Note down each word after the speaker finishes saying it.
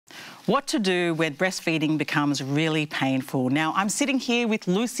What to do when breastfeeding becomes really painful. Now, I'm sitting here with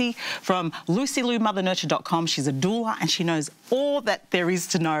Lucy from LucyLouMotherNurture.com. She's a doula and she knows all that there is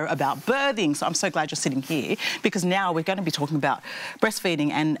to know about birthing. So I'm so glad you're sitting here because now we're going to be talking about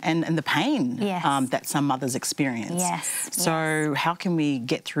breastfeeding and the pain that some mothers experience. Yes. So how can we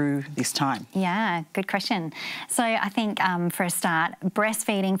get through this time? Yeah, good question. So I think for a start,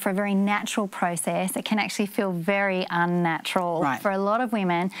 breastfeeding, for a very natural process, it can actually feel very unnatural for a lot of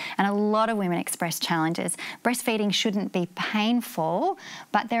women, and a lot of women express challenges. Breastfeeding shouldn't be painful,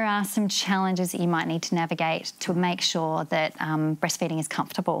 but there are some challenges that you might need to navigate to make sure that breastfeeding is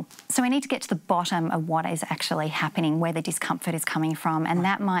comfortable. So we need to get to the bottom of what is actually happening, where the discomfort is coming from, and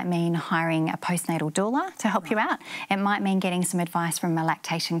that might mean hiring a postnatal doula to help you out. It might mean getting some advice from a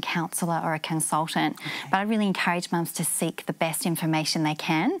lactation counsellor or a consultant. But I really encourage mums to seek the best information they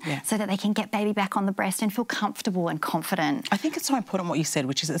can so that they can get baby back on the breast and feel comfortable and confident. I think it's so important what you said,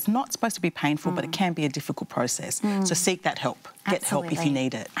 which is it's not supposed to be painful, but it can be a difficult process. So seek that help. Get help if you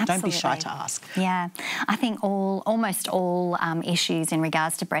need it. Don't be shy to ask. Yeah. I think almost all issues in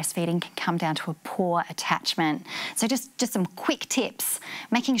regards to breastfeeding can come down to a poor attachment. So just some quick tips.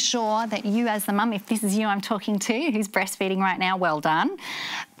 Making sure that you as the mum, if this is you I'm talking to who's breastfeeding right now, well done.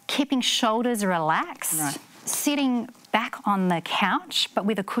 Keeping shoulders relaxed. Sitting back on the couch but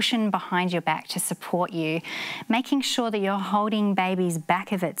with a cushion behind your back to support you. Making sure that you're holding baby's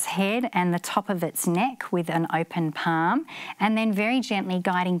back of its head and the top of its neck with an open palm, and then very gently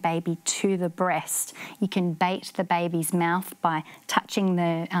guiding baby to the breast. You can bait the baby's mouth by touching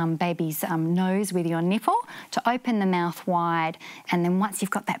the baby's nose with your nipple to open the mouth wide, and then once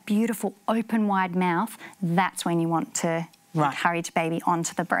you've got that beautiful open wide mouth, that's when you want to encourage baby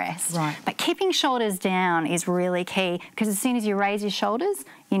onto the breast. But keeping shoulders down is really key, because as soon as you raise your shoulders,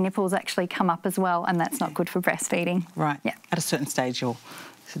 your nipples actually come up as well, and that's not good for breastfeeding. At a certain stage, you're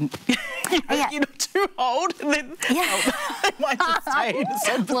not too old, and then they might just stay in the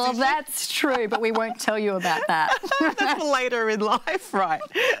same position. Well, that's true, but we won't tell you about that. That's later in life,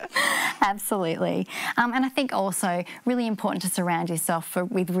 Absolutely. And I think also really important to surround yourself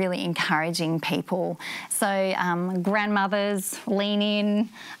with really encouraging people. So grandmothers, lean in.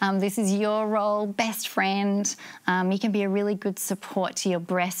 This is your role. Best friend. You can be a really good support to your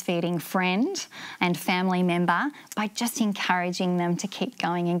breastfeeding friend and family member by just encouraging them to keep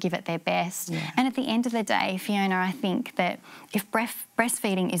going and give it their best. And at the end of the day, Fiona, I think that if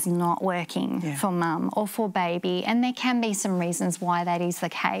breastfeeding is not working for mum or for baby, and there can be some reasons why that is the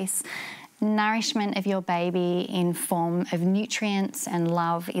case, nourishment of your baby in form of nutrients and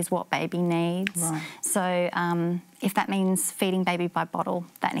love is what baby needs. So if that means feeding baby by bottle,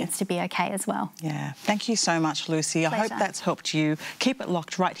 that needs to be okay as well. Thank you so much, Lucy. I hope that's helped you. Keep it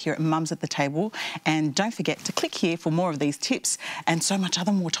locked right here at Mums at the Table, and don't forget to click here for more of these tips and so much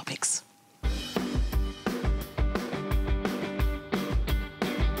other more topics.